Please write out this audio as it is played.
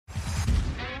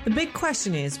The big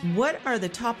question is, what are the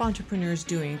top entrepreneurs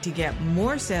doing to get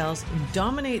more sales,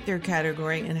 dominate their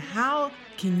category, and how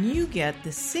can you get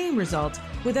the same results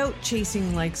without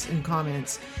chasing likes and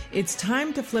comments? It's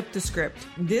time to flip the script.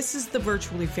 This is the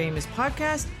Virtually Famous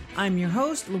podcast. I'm your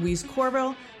host, Louise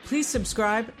Corbell. Please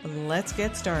subscribe. Let's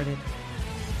get started.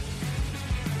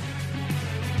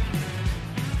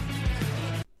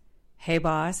 Hey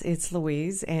boss, it's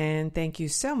Louise, and thank you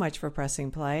so much for pressing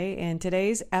play. And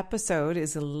today's episode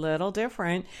is a little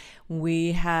different.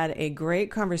 We had a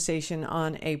great conversation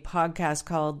on a podcast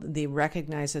called The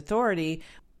Recognized Authority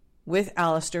with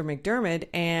Alistair McDermott,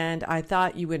 and I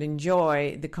thought you would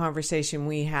enjoy the conversation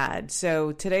we had.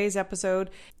 So today's episode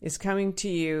is coming to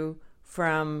you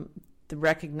from The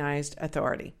Recognized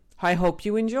Authority. I hope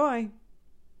you enjoy.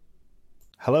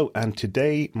 Hello, and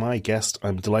today my guest,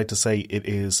 I'm delighted to say, it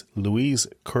is Louise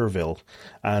Courville,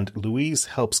 and Louise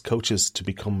helps coaches to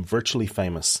become virtually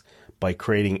famous by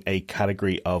creating a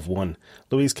category of one.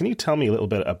 Louise, can you tell me a little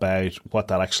bit about what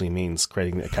that actually means,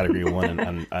 creating a category of one,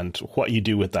 and what you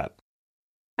do with that?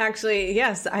 Actually,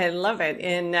 yes, I love it.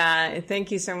 And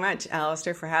thank you so much,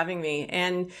 Alistair, for having me.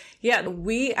 And yeah,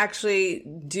 we actually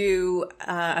do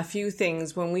a few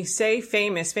things. When we say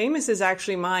famous is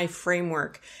actually my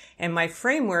framework. And my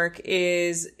framework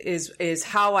is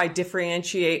how I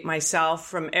differentiate myself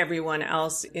from everyone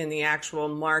else in the actual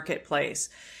marketplace.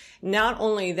 Not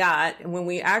only that, when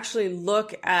we actually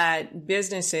look at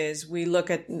businesses, we look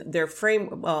at their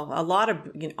a lot of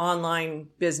online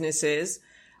businesses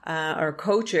or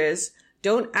coaches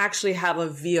don't actually have a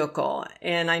vehicle.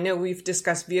 And I know we've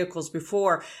discussed vehicles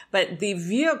before, but the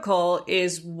vehicle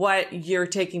is what you're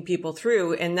taking people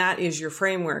through, and that is your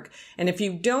framework. And if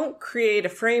you don't create a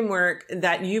framework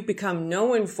that you become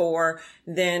known for,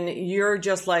 then you're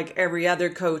just like every other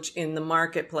coach in the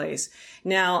marketplace.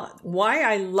 Now, why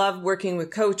I love working with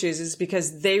coaches is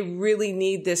because they really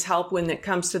need this help when it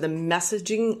comes to the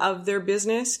messaging of their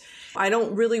business. I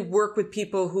don't really work with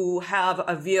people who have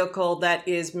a vehicle that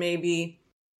is maybe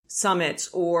Summits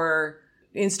or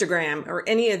Instagram or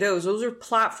any of those. Those are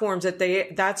platforms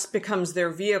that becomes their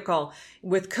vehicle.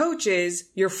 With coaches,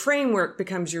 your framework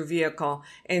becomes your vehicle.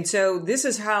 And so this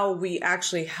is how we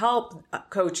actually help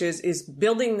coaches, is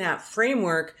building that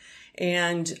framework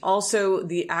and also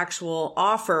the actual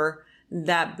offer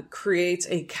that creates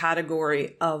a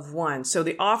category of one. So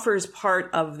the offer is part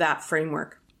of that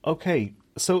framework. Okay.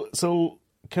 So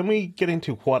can we get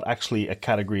into what actually a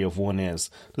category of one is?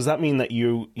 Does that mean that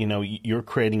you're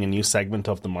creating a new segment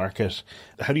of the market?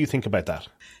 How do you think about that?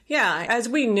 Yeah, as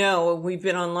we know, we've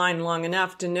been online long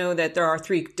enough to know that there are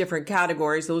 3 different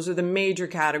categories. Those are the major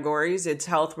categories. It's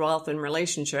health, wealth, and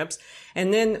relationships.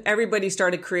 And then everybody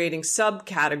started creating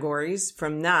subcategories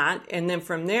from that. And then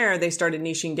from there, they started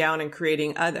niching down and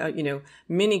creating other,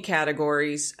 mini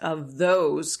categories of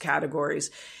those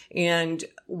categories. And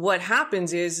what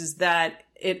happens is that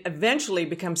it eventually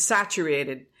becomes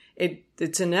saturated.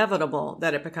 It's inevitable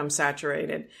that it becomes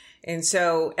saturated. And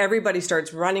so everybody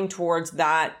starts running towards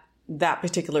that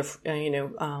particular,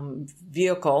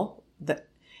 vehicle.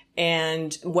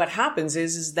 And what happens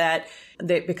is that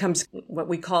it becomes what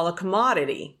we call a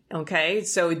commodity. Okay.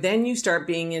 So then you start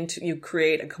you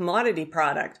create a commodity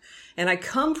product. And I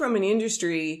come from an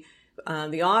industry,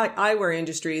 the eyewear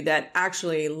industry, that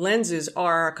actually lenses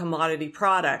are a commodity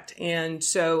product. And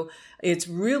so it's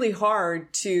really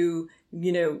hard to,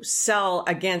 sell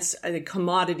against a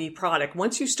commodity product.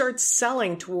 Once you start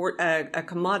selling toward a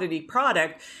commodity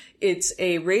product, it's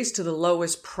a race to the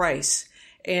lowest price.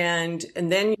 And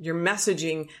then your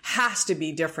messaging has to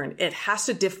be different. It has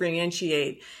to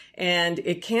differentiate, and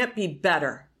it can't be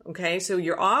better. Okay. So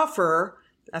your offer,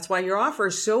 that's why your offer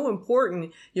is so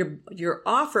important. Your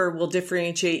offer will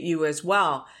differentiate you as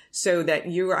well, so that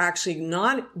you're actually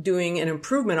not doing an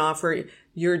improvement offer.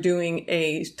 You're doing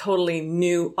a totally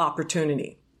new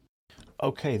opportunity.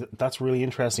 Okay, that's really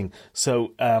interesting.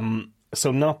 So,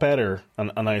 not better,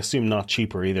 and I assume not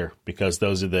cheaper either, because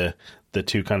those are the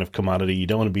 2 kind of commodity. You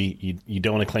don't want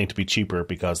to claim to be cheaper,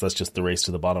 because that's just the race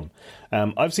to the bottom.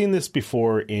 I've seen this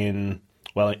before in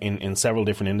several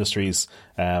different industries.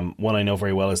 One I know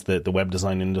very well is the web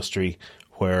design industry,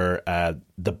 where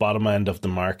the bottom end of the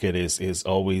market is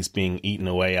always being eaten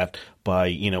away at by,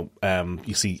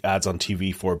 you see ads on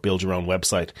TV for build your own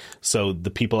website. So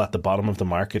the people at the bottom of the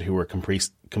market who are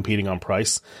competing on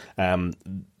price,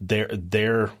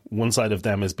 their one side of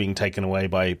them is being taken away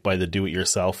by the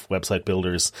do-it-yourself website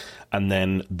builders, and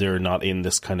then they're not in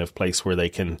this kind of place where they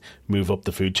can move up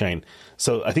the food chain.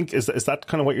 So I think, is that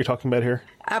kind of what you're talking about here?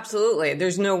 Absolutely.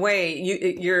 There's no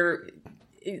way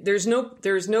there's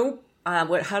no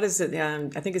how does it,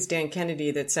 I think it's Dan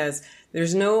Kennedy that says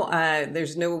there's no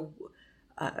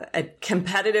a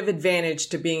competitive advantage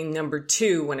to being number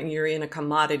two when you're in a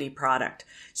commodity product.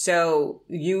 So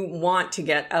you want to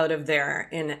get out of there.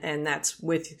 And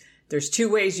there's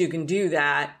two ways you can do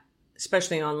that,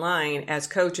 especially online as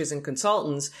coaches and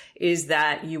consultants, is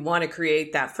that you want to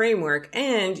create that framework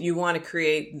and you want to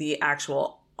create the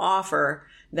actual offer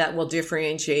that will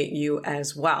differentiate you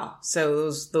as well. So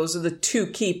those are the two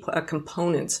key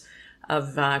components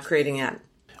of creating that.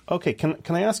 Okay, can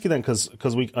I ask you then, because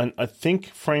I think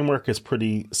framework is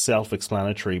pretty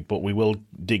self-explanatory, but we will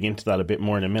dig into that a bit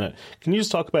more in a minute. Can you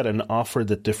just talk about an offer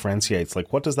that differentiates?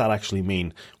 Like, what does that actually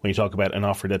mean when you talk about an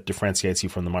offer that differentiates you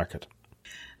from the market?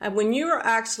 When you're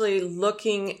actually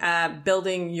looking at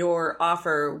building your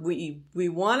offer, we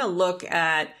want to look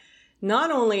at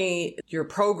not only your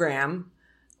program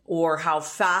or how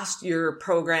fast your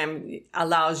program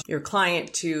allows your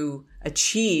client to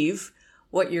achieve.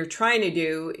 What you're trying to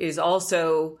do is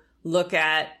also look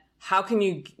at how can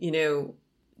you,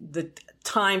 the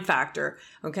time factor.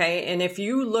 Okay. And if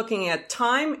you're looking at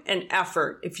time and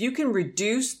effort, if you can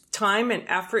reduce time and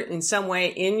effort in some way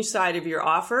inside of your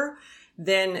offer,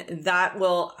 then that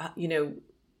will,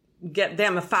 get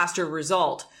them a faster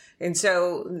result. And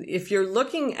so if you're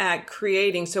looking at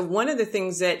creating, so one of the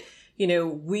things that,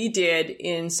 we did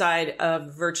inside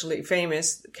of Virtually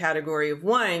Famous category of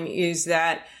one is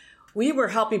that we were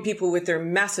helping people with their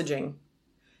messaging.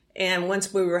 And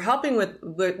once we were helping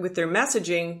with their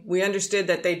messaging, we understood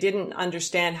that they didn't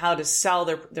understand how to sell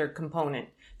their component.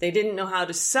 They didn't know how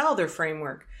to sell their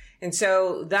framework. And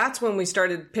so that's when we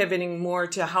started pivoting more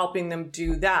to helping them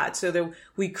do that. So that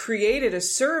we created a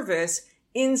service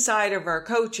inside of our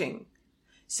coaching.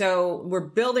 So we're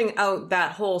building out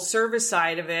that whole service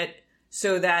side of it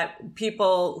so that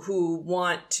people who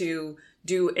want to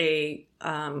do a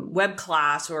web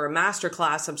class or a master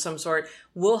class of some sort,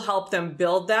 we'll help them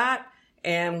build that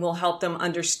and we'll help them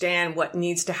understand what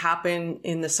needs to happen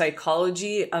in the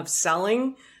psychology of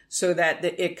selling so that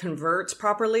it converts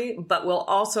properly. But we'll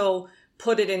also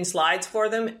put it in slides for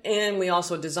them, and we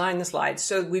also design the slides.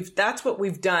 So that's what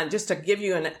we've done, just to give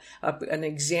you an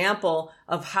example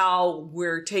of how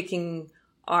we're taking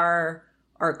our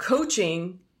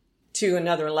coaching to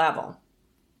another level.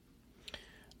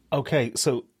 Okay,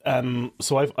 so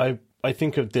I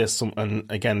think of this,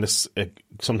 and again, this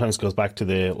sometimes goes back to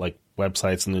the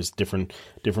websites, and there's different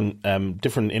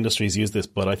industries use this,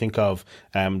 but I think of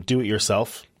do it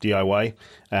yourself, DIY,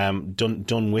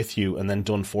 done with you, and then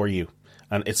done for you.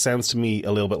 And it sounds to me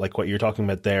a little bit like what you're talking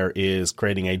about there is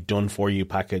creating a done for you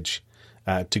package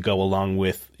to go along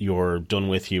with your done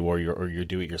with you or your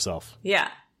do it yourself. Yeah.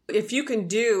 If you can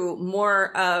do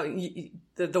more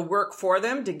the work for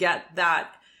them to get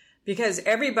that, because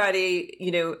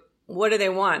everybody, what do they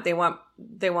want? They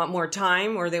want more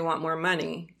time or they want more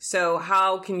money. So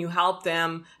how can you help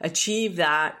them achieve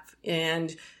that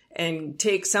and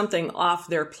take something off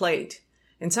their plate?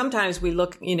 And sometimes we're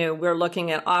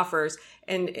looking at offers,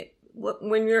 and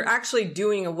when you're actually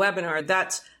doing a webinar,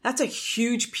 that's a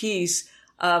huge piece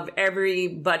of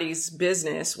everybody's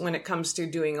business when it comes to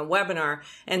doing a webinar.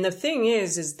 And the thing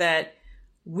is that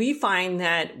we find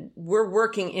that we're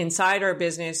working inside our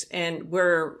business and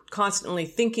we're constantly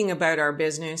thinking about our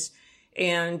business.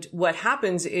 And what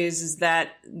happens is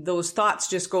that those thoughts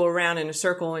just go around in a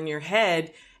circle in your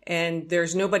head and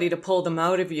there's nobody to pull them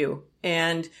out of you.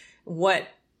 And what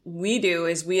we do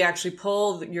is we actually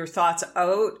pull your thoughts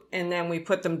out and then we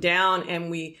put them down and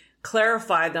we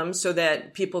clarify them so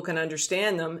that people can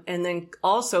understand them. And then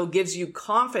also gives you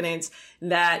confidence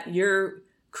that you're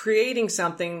creating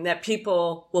something that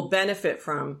people will benefit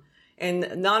from.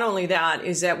 And not only that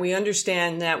is that we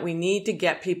understand that we need to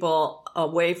get people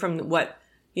away from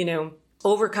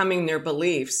overcoming their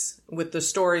beliefs with the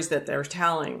stories that they're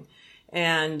telling.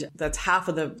 And that's half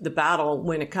of the battle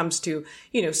when it comes to,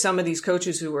 some of these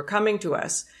coaches who are coming to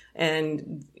us.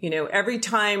 And, every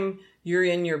time you're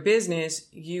in your business,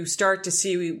 you start to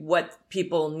see what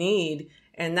people need.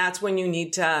 And that's when you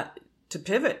need to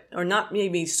pivot, or not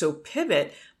maybe so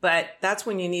pivot, but that's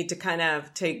when you need to kind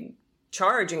of take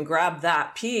charge and grab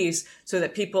that piece so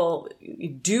that people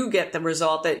do get the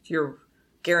result that you're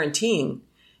guaranteeing.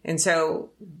 And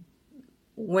so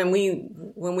when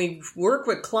we work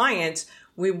with clients,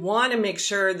 we want to make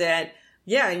sure that,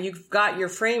 you've got your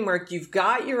framework, you've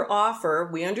got your offer,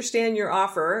 we understand your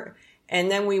offer,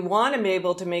 and then we want to be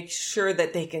able to make sure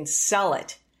that they can sell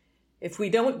it. If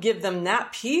we don't give them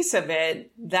that piece of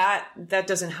it, that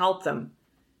doesn't help them.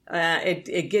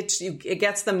 It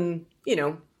gets them,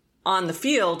 on the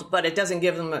field, but it doesn't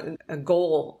give them a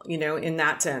goal, in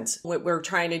that sense. What we're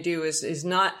trying to do is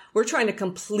not, we're trying to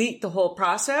complete the whole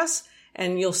process.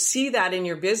 And you'll see that in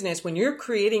your business when you're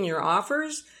creating your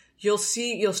offers, you'll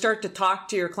start to talk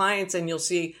to your clients and you'll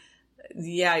see,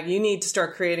 yeah, you need to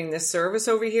start creating this service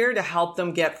over here to help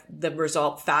them get the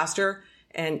result faster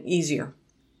and easier.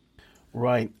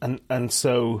 Right. And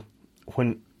so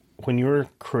when you're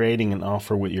creating an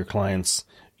offer with your clients,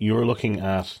 you're looking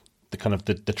at the kind of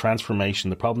the transformation,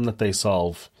 the problem that they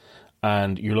solve,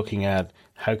 and you're looking at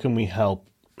how can we help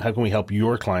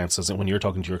your clients, as in when you're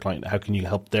talking to your client, how can you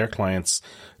help their clients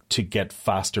to get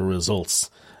faster results?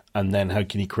 And then how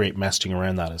can you create messaging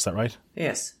around that? Is that right?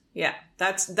 Yes. Yeah.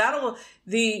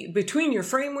 Between your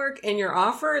framework and your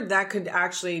offer, that could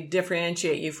actually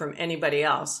differentiate you from anybody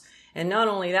else. And not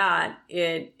only that,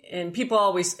 and people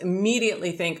always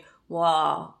immediately think,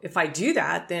 well, if I do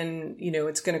that, then,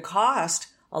 it's going to cost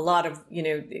a lot of,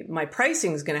 my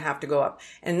pricing is going to have to go up.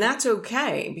 And that's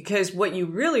okay, because what you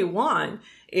really want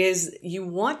is you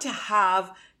want to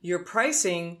have your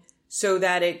pricing so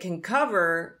that it can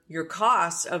cover your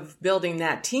costs of building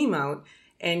that team out.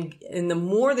 And the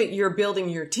more that you're building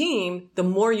your team, the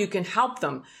more you can help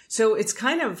them. So it's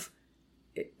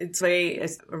a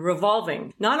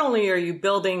revolving. Not only are you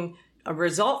building a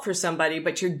result for somebody,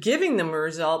 but you're giving them a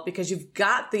result because you've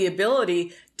got the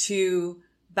ability to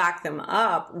back them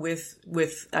up with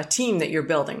a team that you're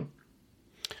building.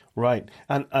 Right.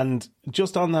 And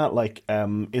just on that,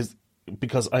 is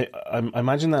because I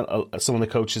imagine that some of the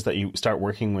coaches that you start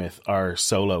working with are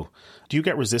solo. Do you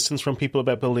get resistance from people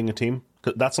about building a team?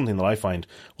 'Cause that's something that I find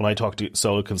when I talk to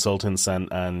solo consultants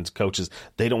and coaches.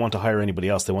 They don't want to hire anybody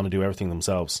else. They want to do everything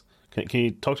themselves. Can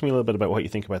you talk to me a little bit about what you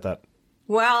think about that?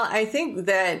 Well, I think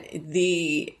that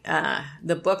the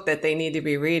book that they need to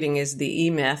be reading is the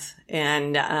E-Myth,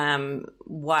 and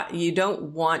what you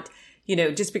don't want,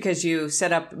 just because you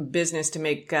set up business to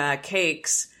make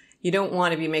cakes, you don't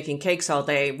want to be making cakes all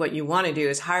day. What you want to do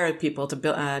is hire people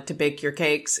to bake your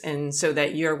cakes, and so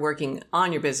that you're working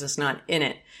on your business, not in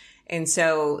it. And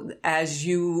so as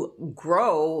you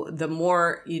grow, the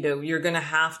more, you're going to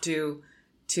have to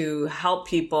help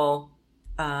people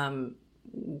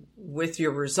with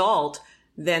your result,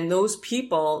 then those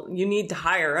people you need to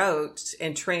hire out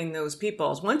and train those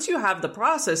people. Once you have the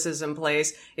processes in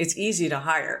place, it's easy to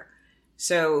hire.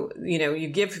 So, you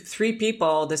give 3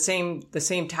 people the same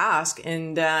task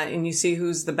and you see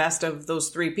who's the best of those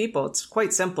 3 people. It's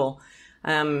quite simple.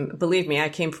 Believe me,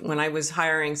 when I was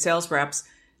hiring sales reps,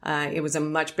 it was a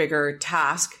much bigger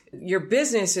task. Your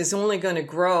business is only going to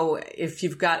grow if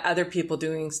you've got other people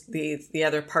doing the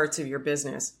other parts of your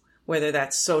business, whether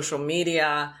that's social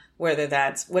media, whether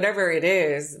that's whatever it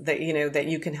is that, that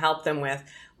you can help them with,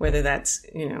 whether that's,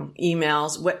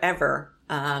 emails, whatever,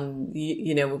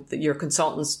 that your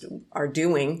consultants are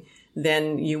doing,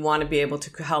 then you want to be able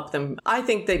to help them. I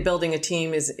think that building a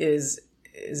team is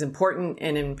important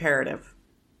and imperative.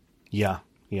 Yeah.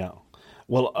 Yeah.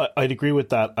 Well, I'd agree with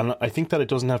that. And I think that it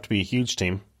doesn't have to be a huge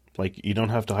team. Like, you don't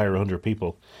have to hire 100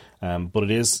 people. But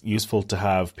it is useful to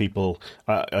have people,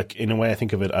 in a way, I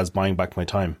think of it as buying back my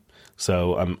time.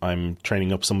 So I'm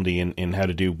training up somebody in how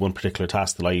to do one particular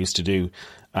task that I used to do,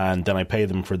 and then I pay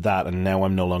them for that, and now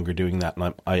I'm no longer doing that,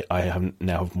 and I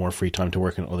now have more free time to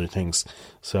work on other things.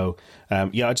 So I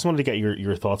just wanted to get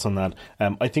your thoughts on that.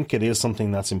 I think it is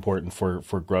something that's important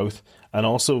for growth, and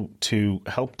also to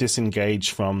help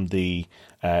disengage from the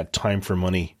time for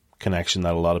money connection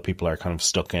that a lot of people are kind of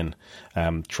stuck in,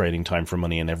 trading time for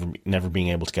money and never being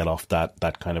able to get off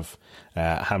that kind of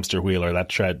hamster wheel or that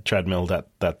treadmill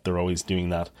that they're always doing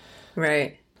that.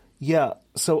 Right. Yeah.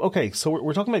 So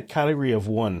we're talking about category of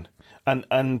one,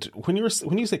 and when you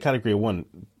say category of one,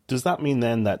 does that mean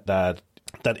then that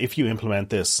if you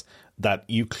implement this, that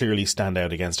you clearly stand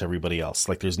out against everybody else?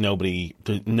 Like, there's nobody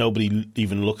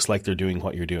even looks like they're doing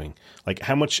what you're doing. Like,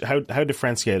 how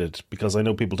differentiated? Because I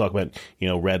know people talk about,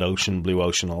 red ocean, blue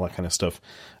ocean, all that kind of stuff.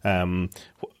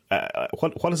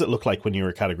 What does it look like when you're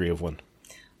a category of one?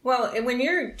 Well, when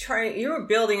you're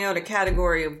building out a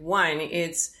category of one,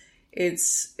 it's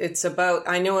about,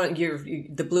 I know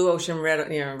the blue ocean,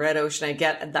 red ocean. I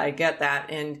get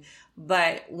that.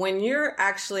 But when you're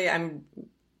actually, I'm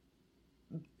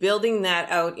building that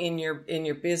out in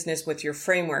your business with your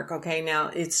framework. Okay. Now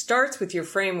it starts with your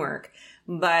framework,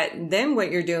 but then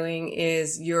what you're doing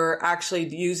is you're actually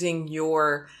using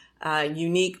your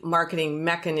unique marketing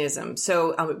mechanism.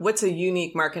 So what's a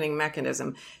unique marketing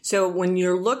mechanism? So when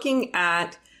you're looking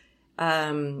at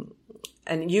a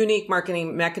unique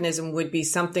marketing mechanism would be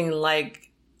something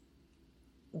like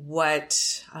what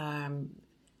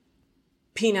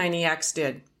P90X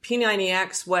did.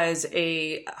 P90X was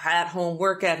a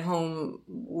work at home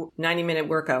 90-minute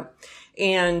workout.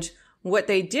 And what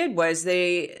they did was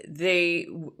they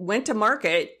went to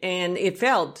market and it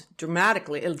failed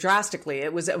drastically.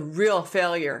 It was a real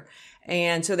failure.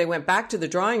 And so they went back to the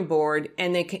drawing board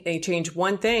and they changed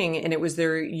one thing, and it was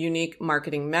their unique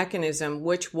marketing mechanism,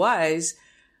 which was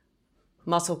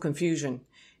muscle confusion.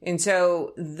 And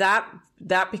so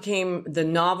that became the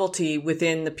novelty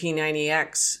within the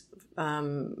P90X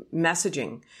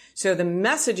messaging. So the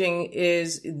messaging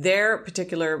is their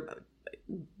particular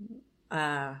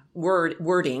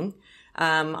wording.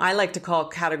 I like to call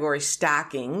category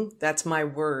stacking. That's my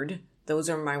word. Those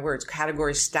are my words.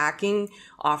 Category stacking,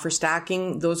 offer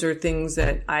stacking. Those are things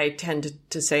that I tend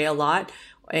to say a lot.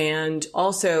 And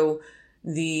also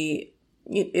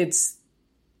it's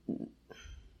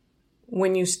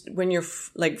when you're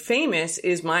like famous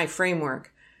is my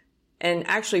framework, and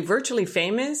actually virtually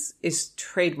famous is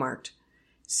trademarked.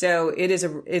 So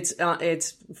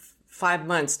it's 5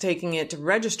 months taking it to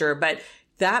register, but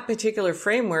that particular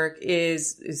framework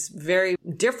is very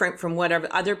different from what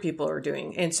other people are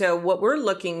doing. And so what we're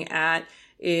looking at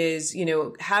is,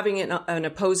 having an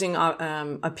opposing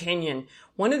opinion.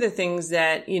 One of the things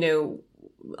that,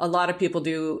 a lot of people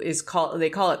do is they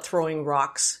call it throwing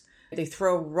rocks. They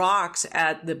throw rocks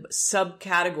at the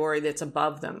subcategory that's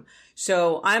above them.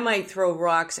 So I might throw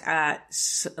rocks at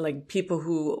like people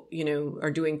who,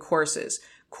 are doing courses.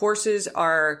 Courses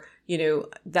are,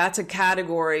 that's a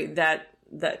category that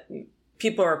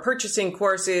people are purchasing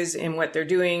courses, and what they're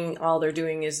doing, all they're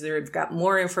doing is they've got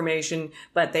more information,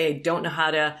 but they don't know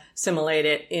how to assimilate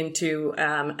it into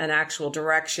an actual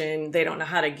direction. They don't know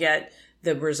how to get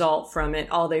the result from it.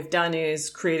 All they've done is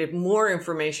created more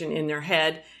information in their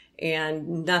head,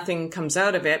 and nothing comes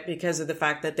out of it because of the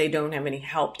fact that they don't have any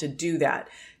help to do that.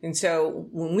 And so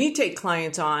when we take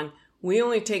clients on, we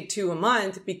only take 2 a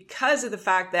month because of the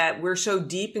fact that we're so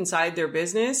deep inside their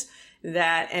business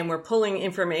and we're pulling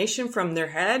information from their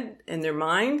head and their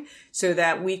mind so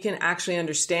that we can actually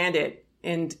understand it.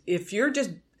 And if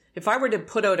I were to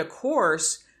put out a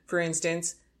course, for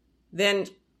instance, then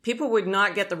people would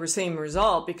not get the same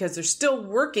result because they're still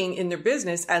working in their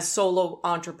business as solo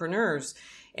entrepreneurs.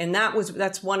 And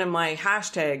that's one of my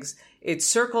hashtags. It's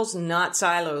circles, not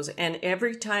silos. And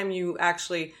every time you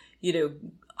actually,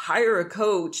 hire a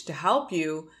coach to help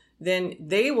you, then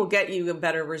they will get you a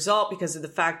better result because of the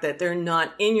fact that they're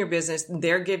not in your business.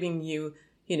 They're giving you,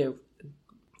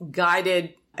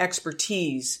 guided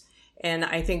expertise. And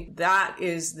I think that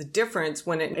is the difference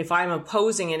if I'm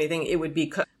opposing anything, it would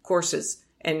be courses.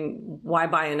 And why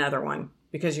buy another one?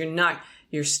 Because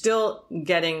you're still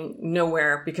getting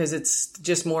nowhere because it's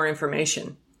just more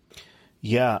information.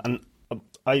 Yeah. And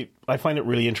I find it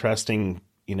really interesting,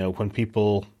 when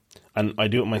people, and I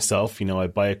do it myself, I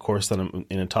buy a course that I'm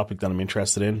in a topic that I'm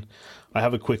interested in. I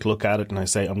have a quick look at it and I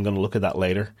say, I'm going to look at that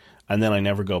later. And then I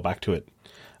never go back to it.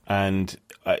 And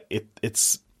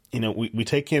it's, we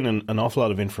take in an awful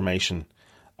lot of information.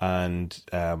 And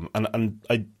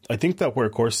I think that where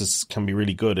courses can be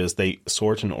really good is they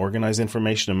sort and organize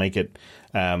information and make it,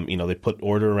 they put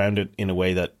order around it in a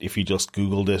way that if you just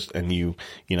Googled it and you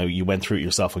went through it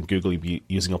yourself on Google, you'd be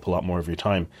using up a lot more of your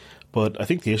time. But I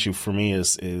think the issue for me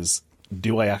is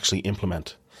do I actually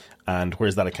implement? And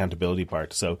where's that accountability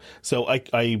part? So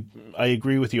I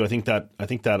agree with you. I think that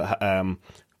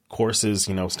courses,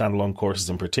 standalone courses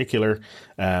in particular,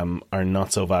 are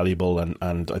not so valuable.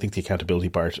 And I think the accountability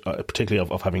part, particularly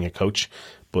of having a coach,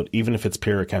 but even if it's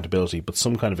peer accountability, but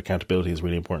some kind of accountability is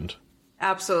really important.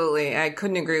 Absolutely. I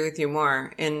couldn't agree with you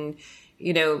more. And,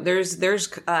 there's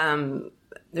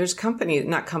companies,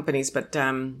 not companies, but,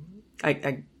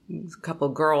 a couple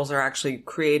of girls are actually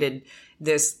created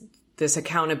this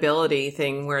accountability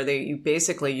thing where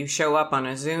you show up on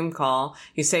a Zoom call,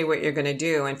 you say what you're going to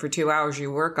do, and for 2 hours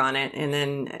you work on it, and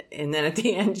then at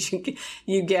the end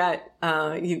you get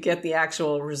the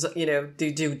actual result.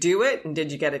 Did you do it, and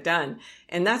did you get it done?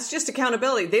 And that's just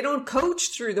accountability. They don't coach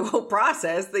through the whole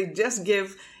process. They just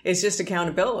it's just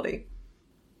accountability.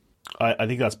 I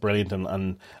think that's brilliant,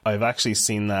 and I've actually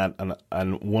seen that,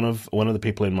 and one of the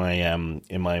people in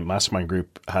my mastermind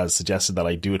group has suggested that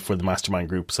I do it for the mastermind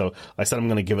group. So I said I'm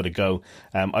going to give it a go.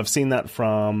 I've seen that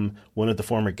from one of the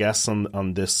former guests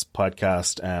on this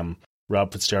podcast,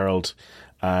 Rob Fitzgerald,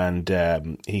 and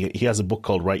he has a book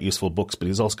called Write Useful Books, but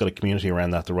he's also got a community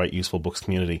around that, the Write Useful Books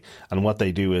community. And what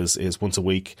they do is once a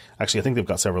week. Actually, I think they've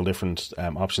got several different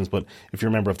options, but if you're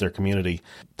a member of their community,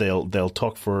 they'll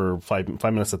talk for 5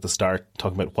 minutes at the start,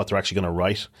 talking about what they're actually going to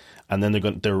write, and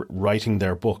then they're writing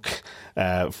their book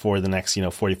for the next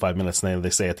 45 minutes, and then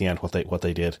they say at the end what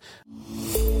they did.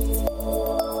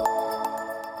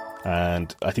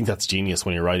 And I think that's genius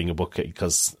when you're writing a book,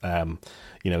 because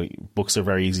books are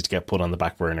very easy to get put on the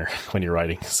back burner when you're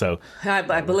writing. So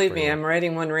I believe me, I'm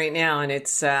writing one right now, and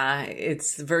it's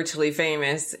virtually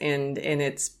famous, and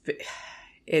it's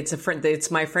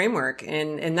my framework,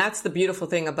 and that's the beautiful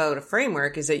thing about a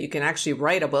framework, is that you can actually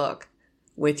write a book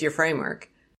with your framework.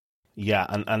 Yeah,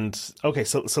 and okay,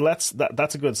 so that's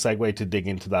a good segue to dig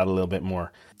into that a little bit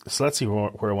more. So let's see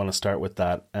where I want to start with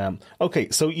that. Okay,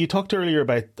 so you talked earlier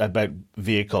about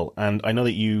vehicle, and I know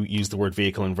that you use the word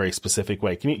vehicle in a very specific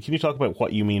way. Can you talk about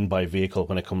what you mean by vehicle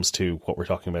when it comes to what we're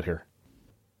talking about here?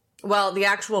 Well, the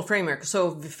actual framework.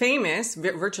 So FAMOUS,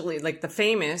 virtually, like the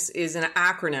FAMOUS is an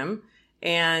acronym,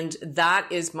 and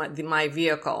that is my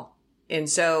vehicle. And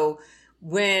so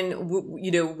when,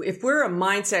 if we're a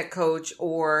mindset coach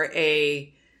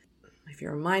if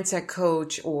you're a mindset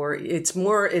coach, or it's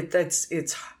more, it's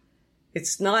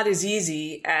not as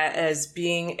easy as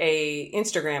being a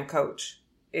Instagram coach.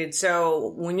 And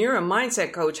so when you're a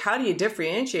mindset coach, how do you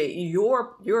differentiate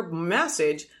your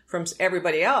message from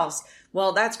everybody else?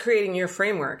 Well, that's creating your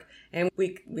framework, and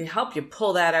we help you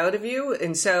pull that out of you.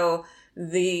 And so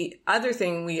the other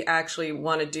thing we actually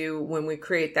want to do when we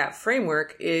create that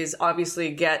framework is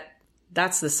obviously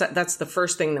that's the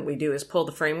first thing that we do, is pull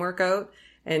the framework out.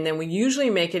 And then we usually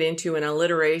make it into an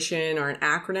alliteration or an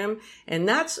acronym. And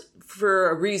that's for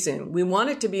a reason. We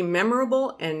want it to be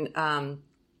memorable and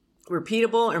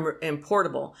repeatable and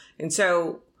portable. And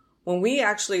so when we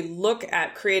actually look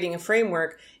at creating a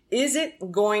framework, is it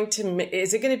going to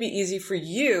be easy for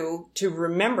you to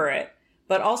remember it,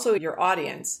 but also your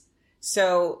audience?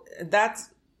 So that's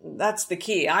the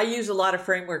key. I use a lot of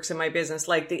frameworks in my business,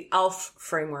 like the ELF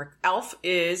framework. ELF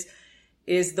is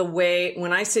the way,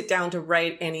 when I sit down to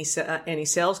write any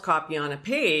sales copy on a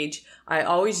page, I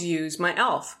always use my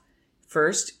ELF.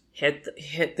 First, hit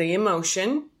the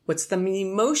emotion. What's the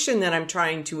emotion that I'm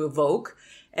trying to evoke?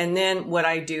 And then what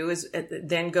I do is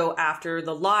then go after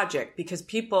the logic, because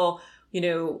people,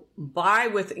 buy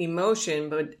with emotion,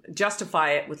 but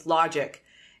justify it with logic.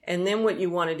 And then what you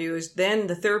want to do is then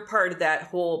the third part of that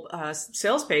whole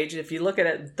sales page, if you look at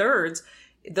it in thirds,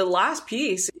 the last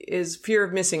piece is fear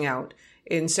of missing out.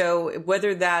 And so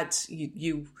whether that's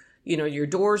your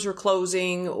doors are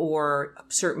closing or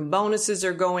certain bonuses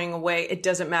are going away, it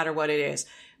doesn't matter what it is.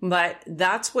 But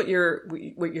that's what you're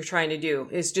trying to do,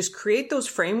 is just create those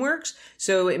frameworks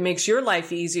so it makes your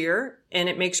life easier and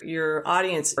it makes your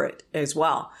audience it as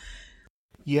well.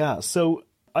 Yeah, so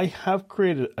I have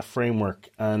created a framework,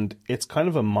 and it's kind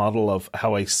of a model of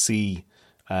how I see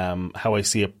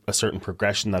a certain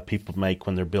progression that people make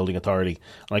when they're building authority.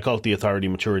 And I call it the authority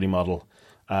maturity model.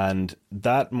 And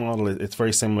that model, it's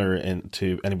very similar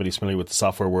to anybody who's familiar with the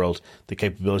software world, the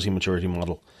capability maturity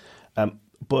model.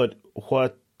 But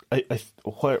where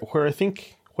I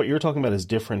think what you're talking about is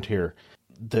different here.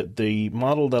 The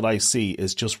model that I see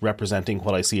is just representing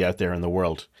what I see out there in the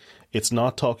world. It's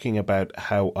not talking about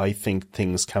how I think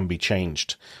things can be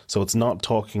changed. So it's not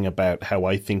talking about how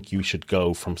I think you should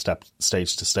go from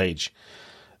stage to stage.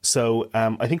 So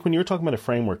I think when you're talking about a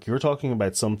framework, you're talking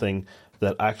about something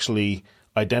that actually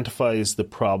identifies the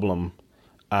problem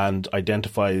and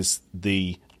identifies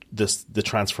the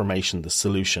transformation, the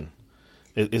solution.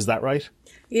 Is that right?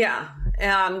 Yeah,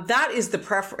 that is the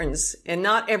preference, and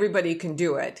not everybody can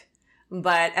do it.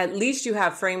 But at least you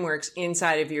have frameworks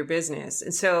inside of your business.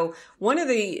 And so one of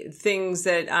the things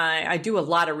that I do a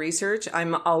lot of research,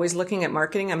 I'm always looking at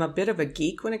marketing. I'm a bit of a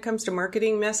geek when it comes to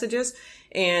marketing messages.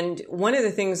 And one of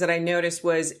the things that I noticed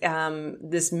was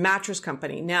this mattress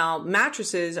company. Now,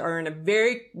 mattresses are in a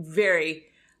very, very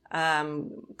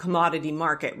commodity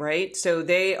market, right? So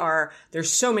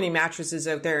there's so many mattresses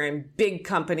out there and big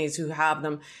companies who have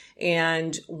them.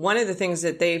 And one of the things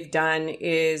that they've done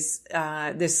is,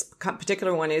 this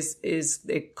particular one is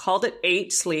they called it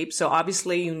 8 sleep. So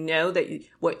obviously, that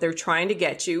what they're trying to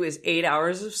get you is 8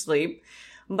 hours of sleep.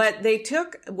 But they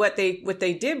took what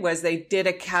they did was they did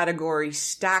a category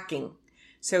stacking.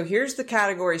 So here's the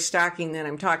category stacking that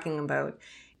I'm talking about.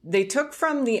 They took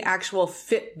from the actual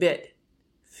Fitbit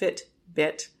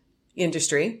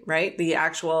industry, right? The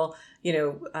actual,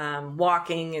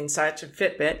 walking and such,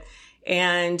 Fitbit.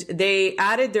 And they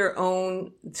added their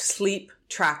own sleep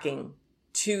tracking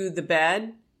to the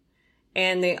bed.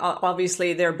 And they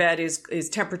obviously their bed is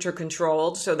temperature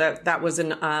controlled. So that was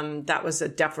a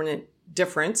definite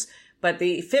difference. But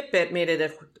the Fitbit made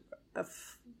it a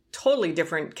totally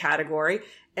different category.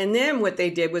 And then what they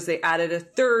did was they added a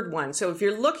third one. So if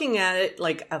you're looking at it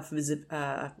like a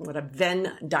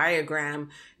Venn diagram,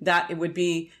 that it would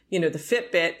be, the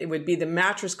Fitbit, it would be the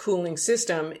mattress cooling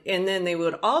system. And then they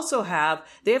would also have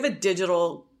a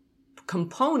digital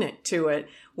component to it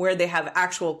where they have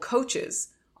actual coaches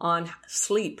on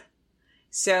sleep.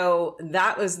 So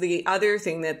that was the other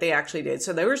thing that they actually did.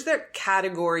 So there was their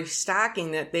category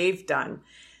stacking that they've done.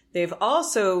 They've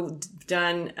also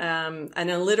done an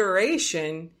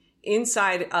alliteration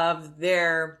inside of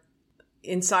their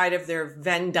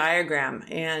Venn diagram,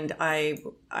 and I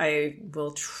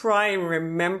will try and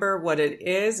remember what it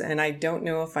is, and I don't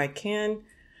know if I can.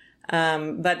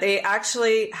 But they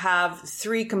actually have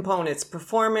 3 components: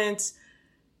 performance.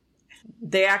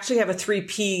 They actually have a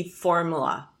 3P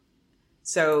formula.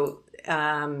 So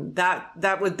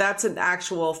that's an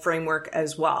actual framework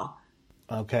as well.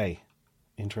 Okay,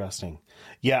 interesting.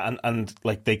 Yeah, and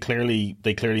like they clearly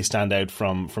stand out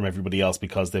from everybody else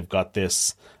because they've got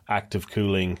this active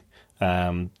cooling.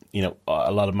 A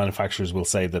lot of manufacturers will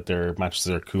say that their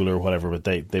mattresses are cooler or whatever, but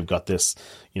they've got this,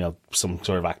 some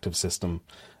sort of active system.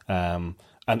 And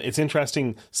it's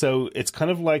interesting. So it's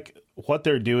kind of like what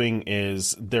they're doing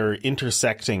is they're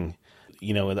intersecting.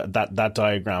 That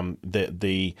diagram,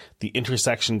 the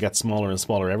intersection gets smaller and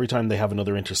smaller. Every time they have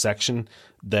another intersection,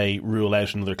 they rule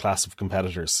out another class of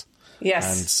competitors.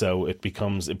 Yes. And so it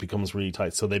becomes really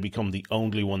tight. So they become the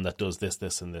only one that does this,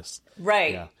 this, and this.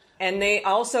 Right. Yeah. And they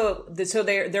also, so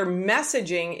their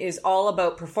messaging is all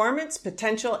about performance,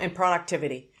 potential, and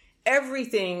productivity.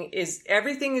 Everything is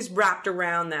wrapped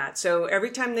around that. So every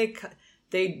time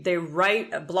they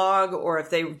write a blog, or if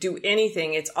they do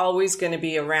anything, it's always going to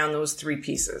be around those 3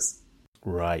 pieces.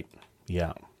 Right.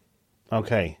 Yeah.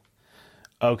 Okay.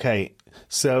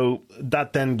 So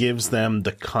that then gives them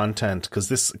the content,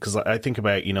 because I think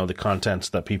about, the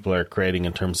content that people are creating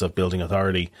in terms of building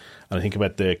authority. And I think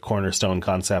about the cornerstone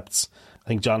concepts. I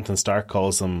think Jonathan Stark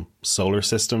calls them solar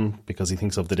system because he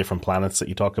thinks of the different planets that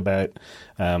you talk about.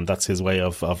 That's his way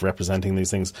of representing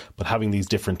these things, but having these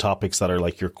different topics that are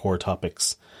like your core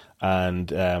topics. And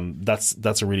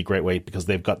that's a really great way because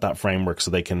they've got that framework, so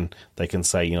they can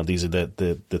say, these are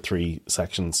the 3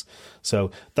 sections. So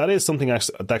that is something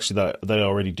actually that I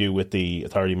already do with the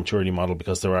authority maturity model,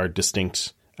 because there are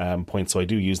distinct points. So I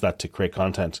do use that to create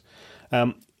content.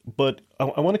 But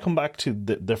I want to come back to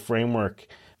the framework.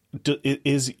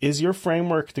 Is your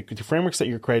framework, the frameworks that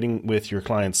you're creating with your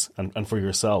clients and for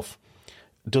yourself,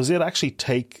 does it actually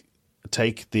take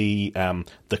the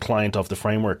client of the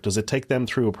framework? Does it take them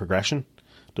through a progression?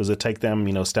 Does it take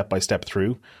them, step by step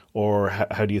through? Or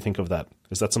how do you think of that?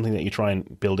 Is that something that you try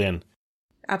and build in?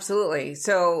 Absolutely.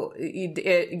 So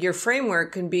your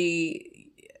framework can be,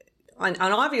 and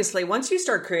obviously once you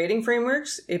start creating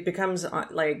frameworks, it becomes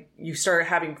like you start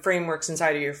having frameworks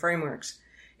inside of your frameworks.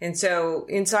 And so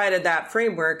inside of that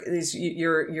framework is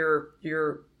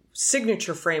your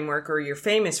signature framework, or your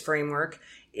famous framework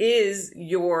is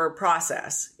your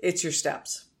process. It's your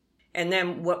steps. And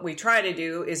then what we try to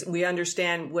do is we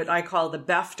understand what I call the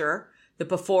BEFTR, the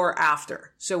before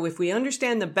after. So if we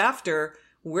understand the BEFTR,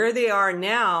 where they are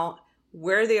now,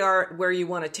 where they are, where you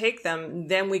want to take them,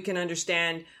 then we can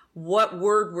understand what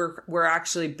word we're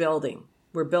actually building.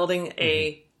 We're building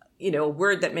a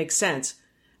word that makes sense.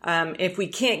 If we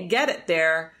can't get it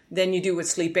there, then you do what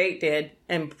Sleep 8 did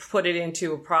and put it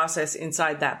into a process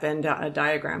inside that Venn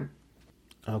diagram.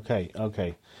 Okay.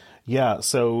 Yeah.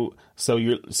 So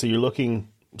you're looking.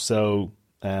 So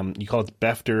you call it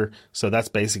BEFTR. So that's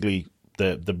basically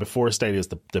the before state is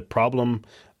the problem,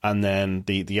 and then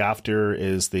the after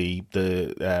is the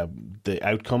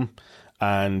outcome.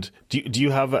 And do you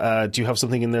have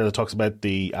something in there that talks about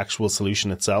the actual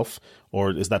solution itself,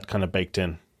 or is that kind of baked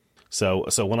in? So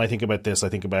when I think about this, I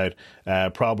think about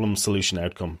problem, solution,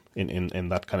 outcome in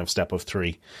that kind of step of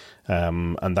 3.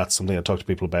 And that's something I talk to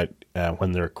people about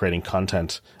when they're creating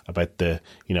content, about the,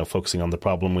 focusing on the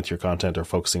problem with your content, or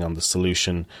focusing on the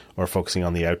solution, or focusing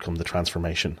on the outcome, the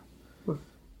transformation.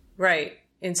 Right.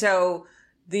 And so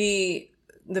the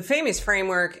famous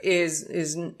framework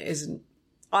is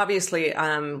obviously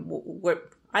what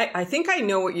I think I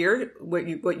know what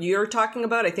you're talking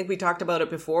about. I think we talked about it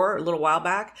before a little while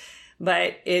back.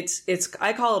 But it's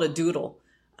I call it a doodle.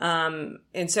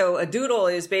 And so a doodle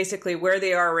is basically where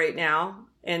they are right now,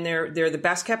 and they're the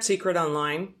best kept secret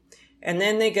online. And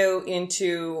then they go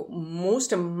into,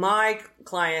 most of my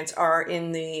clients are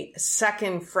in the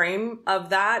second frame of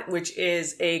that, which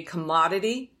is a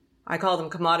commodity. I call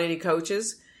them commodity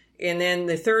coaches. And then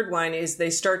the third one is they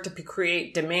start to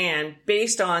create demand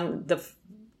based on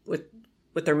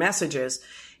with their messages.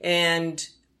 And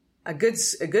a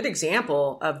good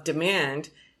example of demand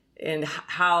and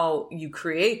how you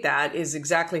create that is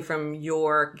exactly from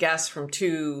your guest from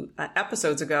 2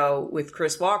 episodes ago with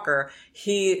Chris Walker.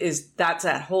 That's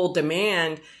that whole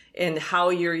demand and how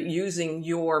you're using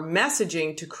your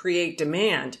messaging to create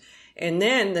demand. And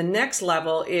then the next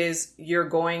level is you're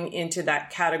going into that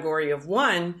category of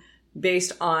 1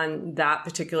 based on that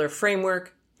particular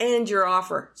framework and your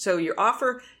offer. So your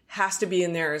offer has to be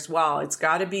in there as well. It's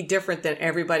got to be different than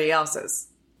everybody else's.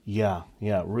 Yeah,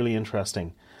 really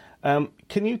interesting.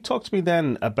 Can you talk to me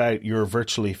then about your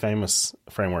Virtually Famous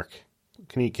framework?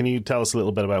 Can you tell us a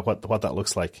little bit about what that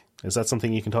looks like? Is that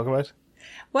something you can talk about?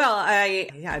 Well,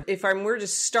 if I were to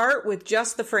start with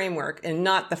just the framework and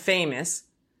not the famous,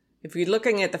 if you're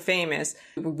looking at the famous,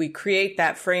 we create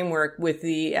that framework with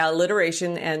the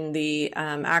alliteration and the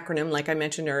acronym, like I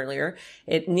mentioned earlier.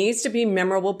 It needs to be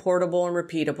memorable, portable, and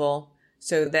repeatable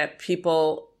so that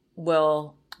people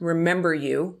will remember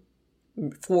you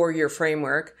for your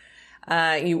framework.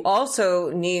 You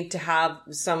also need to have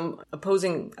some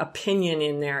opposing opinion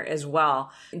in there as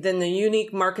well. Then the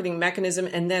unique marketing mechanism.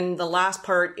 And then the last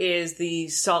part is the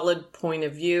solid point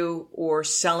of view or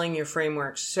selling your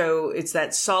framework. So it's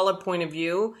that solid point of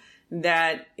view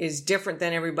that is different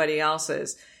than everybody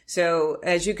else's. So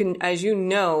as you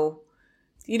know,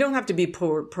 you don't have to be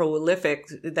prolific,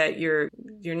 that you're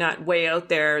not way out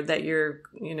there, that you're,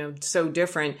 so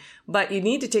different, but you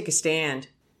need to take a stand.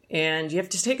 And you have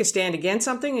to take a stand against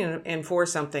something and for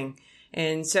something.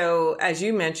 And so, as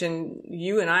you mentioned,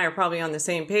 you and I are probably on the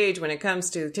same page when it comes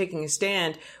to taking a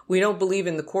stand. We don't believe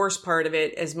in the course part of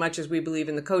it as much as we believe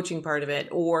in the coaching part of it,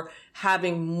 or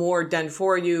having more done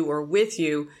for you or with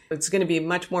you. It's going to be a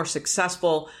much more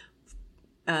successful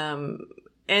end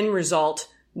result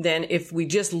than if we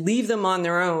just leave them on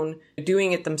their own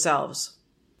doing it themselves.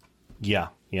 Yeah.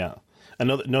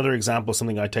 Another example,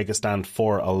 something I take a stand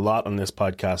for a lot on this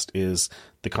podcast, is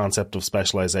the concept of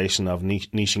specialization, of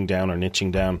niching down or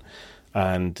niching down.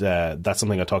 And that's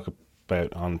something I talk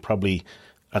about on probably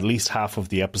at least half of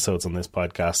the episodes on this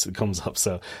podcast. It comes up,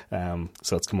 so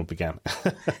it's come up again.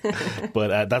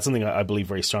 But that's something I believe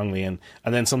very strongly in.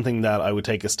 And then something that I would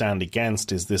take a stand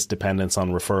against is this dependence on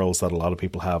referrals that a lot of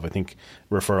people have. I think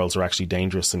referrals are actually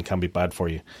dangerous and can be bad for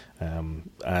you.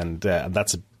 And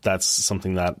that's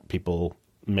something that people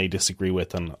may disagree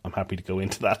with, and I'm happy to go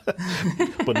into that,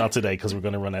 but not today because we're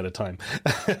going to run out of time.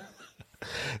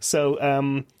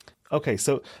 So, okay,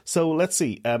 so let's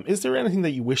see. Is there anything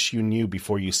that you wish you knew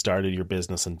before you started your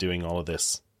business and doing all of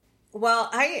this?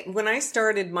 Well, when I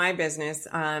started my business,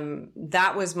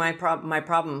 that was my problem. My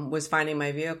problem was finding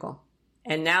my vehicle,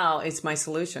 and now it's my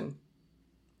solution.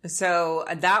 So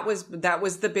that was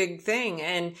the big thing.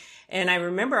 And I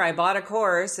remember I bought a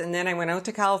course, and then I went out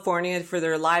to California for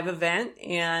their live event.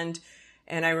 And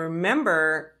I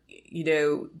remember,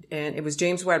 and it was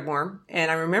James Wedmore.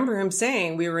 And I remember him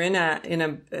saying, we were in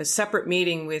a separate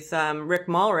meeting with Rick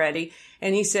Mulready,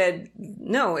 and he said,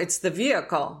 no, it's the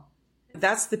vehicle.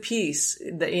 That's the piece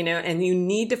that, and you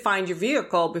need to find your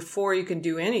vehicle before you can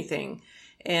do anything.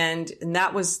 And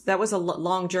that was a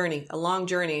long journey.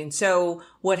 And so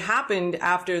what happened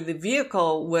after the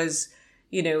vehicle was,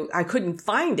 I couldn't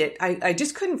find it. I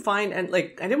just couldn't find, and I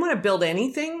didn't want to build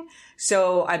anything.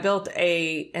 So I built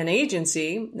an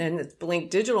agency, and it's Blink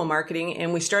Digital Marketing,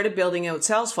 and we started building out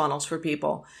sales funnels for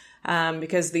people.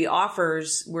 Because the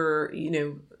offers were,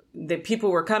 that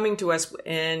people were coming to us,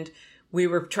 and we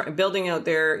were building out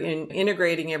there and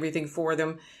integrating everything for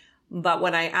them. But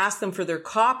when I asked them for their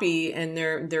copy and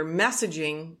their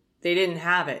messaging, they didn't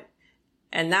have it.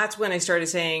 And that's when I started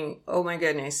saying, oh my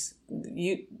goodness,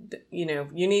 you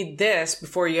need this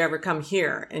before you ever come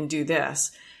here and do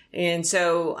this. And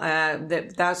so,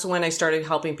 that's when I started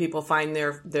helping people find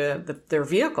their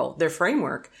vehicle, their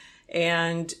framework.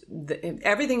 And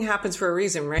everything happens for a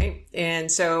reason, right?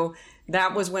 And so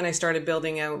that was when I started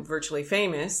building out Virtually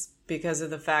Famous, because of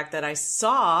the fact that I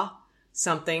saw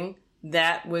something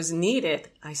that was needed.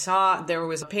 I saw there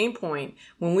was a pain point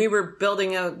when we were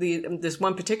building out this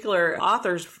one particular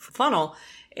author's funnel,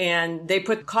 and they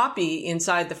put copy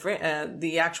inside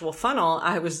the actual funnel.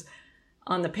 I was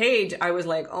on the page. I was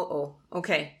like, oh,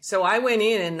 okay. So I went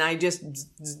in and I just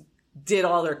did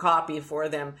all their copy for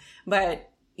them. But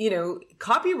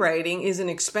copywriting is an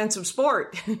expensive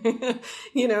sport.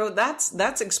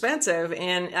 That's expensive.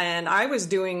 And I was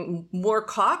doing more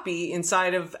copy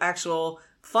inside of actual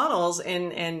funnels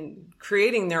and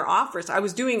creating their offers. I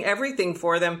was doing everything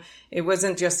for them. It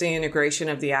wasn't just the integration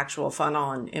of the actual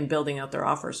funnel and building out their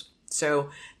offers. So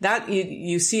that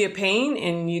you see a pain,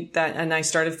 and I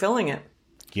started filling it.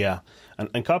 Yeah.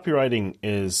 And copywriting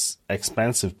is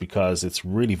expensive because it's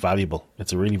really valuable.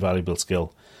 It's a really valuable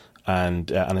skill.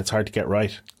 And it's hard to get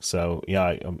right. So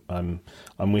yeah, I'm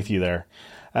with you there.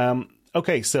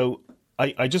 Okay, so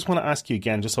I just want to ask you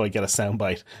again, just so I get a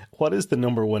soundbite. What is the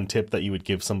number one tip that you would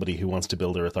give somebody who wants to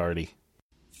build their authority?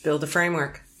 Build a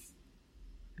framework.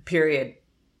 period.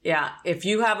 Yeah. If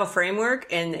you have a framework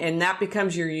and that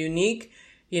becomes your unique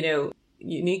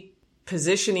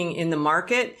positioning in the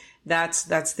market, that's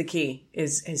the key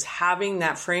is having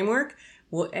that framework.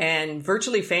 And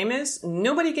Virtually Famous,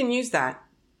 nobody can use that.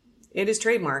 It is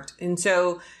trademarked. And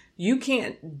so you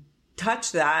can't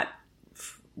touch that,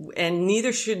 and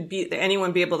neither should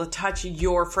anyone be able to touch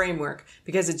your framework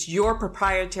because it's your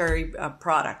proprietary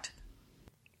product.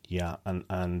 Yeah,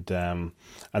 and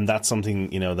that's something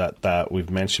that we've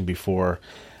mentioned before.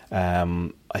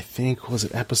 I think was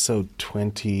it episode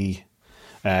 20?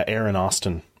 Erin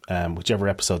Austin, whichever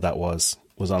episode that was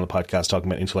on the podcast talking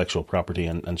about intellectual property,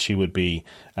 and she would be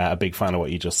a big fan of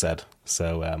what you just said.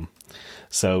 So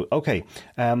okay.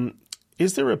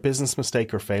 Is there a business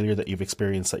mistake or failure that you've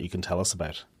experienced that you can tell us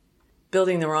about?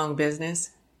 Building the wrong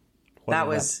business.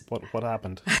 What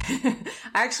happened?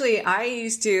 Actually, I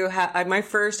used to have my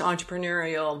first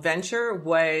entrepreneurial venture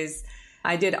was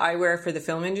I did eyewear for the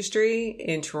film industry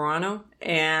in Toronto,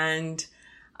 and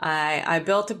I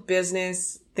built a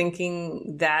business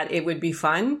thinking that it would be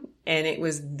fun, and it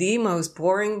was the most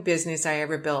boring business I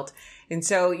ever built. And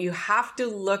so you have to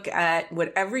look at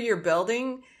whatever you're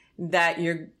building, that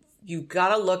you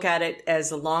got to look at it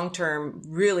as a long-term,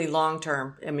 really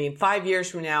long-term. I mean, 5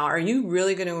 years from now, are you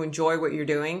really going to enjoy what you're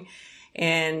doing?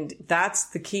 And that's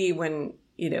the key when,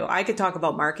 I could talk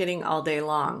about marketing all day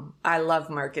long. I love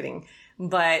marketing,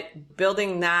 but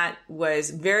building that was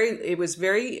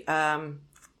very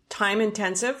time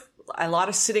intensive. A lot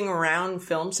of sitting around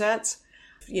film sets,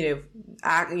 fitting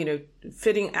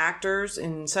actors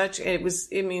and such. It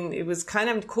was kind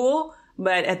of cool,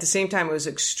 but at the same time, it was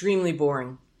extremely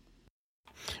boring.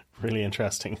 Really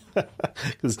interesting,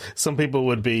 because some people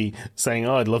would be saying,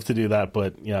 "Oh, I'd love to do that,"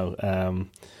 but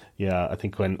I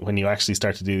think when you actually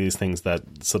start to do these things, that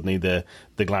suddenly the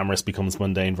glamorous becomes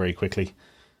mundane very quickly.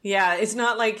 Yeah, it's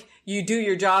not like you do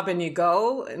your job and you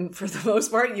go. And for the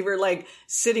most part, you were like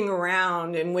sitting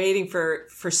around and waiting for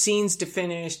scenes to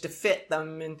finish to fit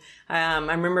them. And I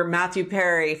remember Matthew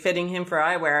Perry fitting him for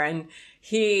eyewear, and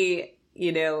he,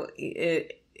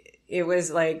 it was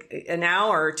like an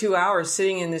hour or 2 hours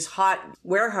sitting in this hot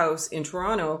warehouse in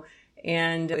Toronto,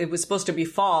 and it was supposed to be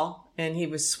fall, and he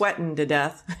was sweating to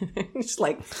death. Just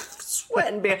like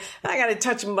sweating. I got to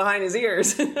touch him behind his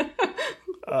ears.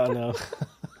 Oh, no.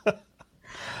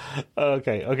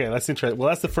 Okay, that's interesting. Well,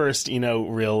 that's the first, real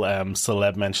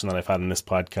celeb mention that I've had in this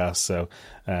podcast. So,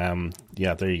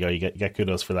 there you go. You get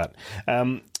kudos for that.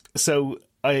 So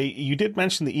you did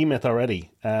mention the E-Myth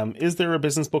already. Is there a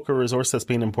business book or resource that's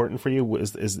been important for you?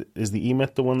 Is the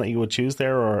E-Myth the one that you would choose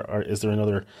there, or is there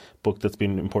another book that's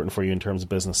been important for you in terms of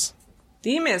business?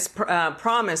 The E-Myth's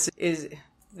Promise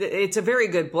it's a very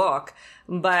good book,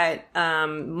 but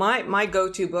my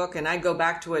go-to book, and I go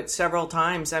back to it several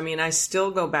times. I mean, I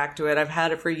still go back to it. I've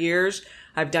had it for years.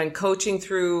 I've done coaching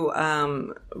through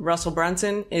Russell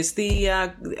Brunson. Is the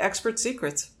Expert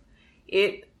Secrets.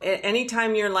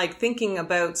 Anytime you're like thinking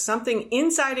about something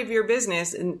inside of your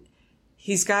business, and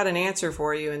he's got an answer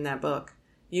for you in that book,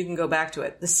 you can go back to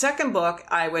it. The second book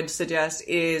I would suggest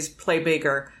is Play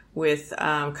Bigger with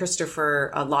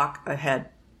Christopher Lochhead.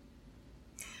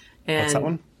 And what's that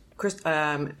one?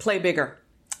 Play Bigger.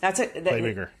 That's it. Play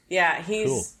Bigger. Yeah,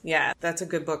 cool. Yeah, that's a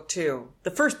good book too. The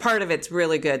first part of it's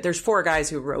really good. There's 4 guys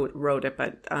who wrote it,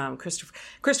 but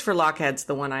Christopher Lochhead's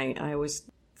the one I always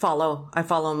follow. I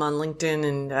follow him on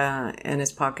LinkedIn and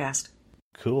his podcast.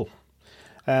 Cool.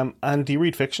 And do you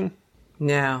read fiction?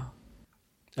 No.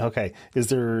 Okay. Is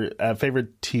there a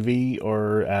favorite TV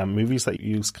or movies that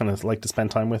you kind of like to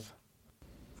spend time with?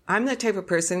 I'm the type of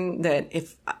person that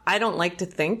if I don't like to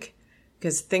think,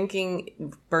 because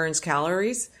thinking burns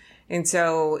calories. And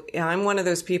so I'm one of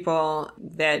those people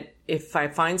that if I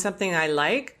find something I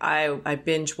like, I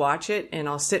binge watch it, and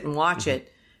I'll sit and watch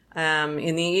it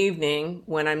in the evening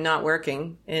when I'm not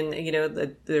working, and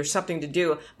there's something to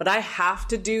do. But I have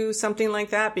to do something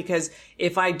like that, because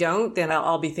if I don't, then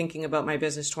I'll be thinking about my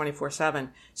business 24/7.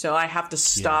 So I have to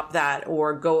stop that,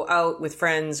 or go out with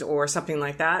friends or something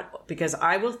like that, because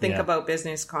I will think about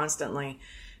business constantly.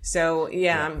 So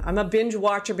I'm a binge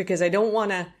watcher because I don't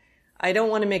want to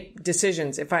make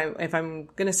decisions. If I'm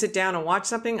going to sit down and watch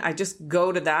something, I just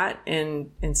go to that and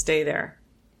stay there.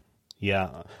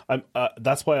 Yeah,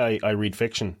 that's why I read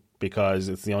fiction, because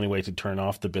it's the only way to turn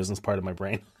off the business part of my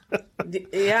brain.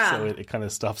 Yeah. So it kind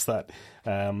of stops that.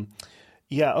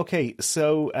 Okay.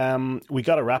 So we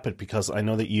got to wrap it, because I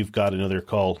know that you've got another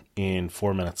call in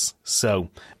 4 minutes. So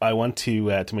I want to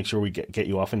make sure we get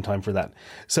you off in time for that.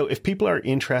 So if people are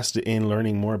interested in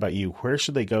learning more about you, where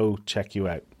should they go check you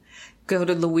out? Go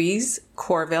to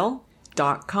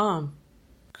louisecorville.com.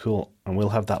 Cool. And we'll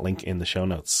have that link in the show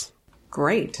notes.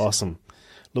 Great. Awesome.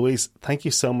 Louise, thank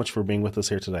you so much for being with us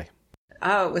here today.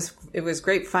 Oh, it was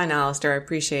great fun, Alistair. I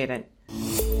appreciate it.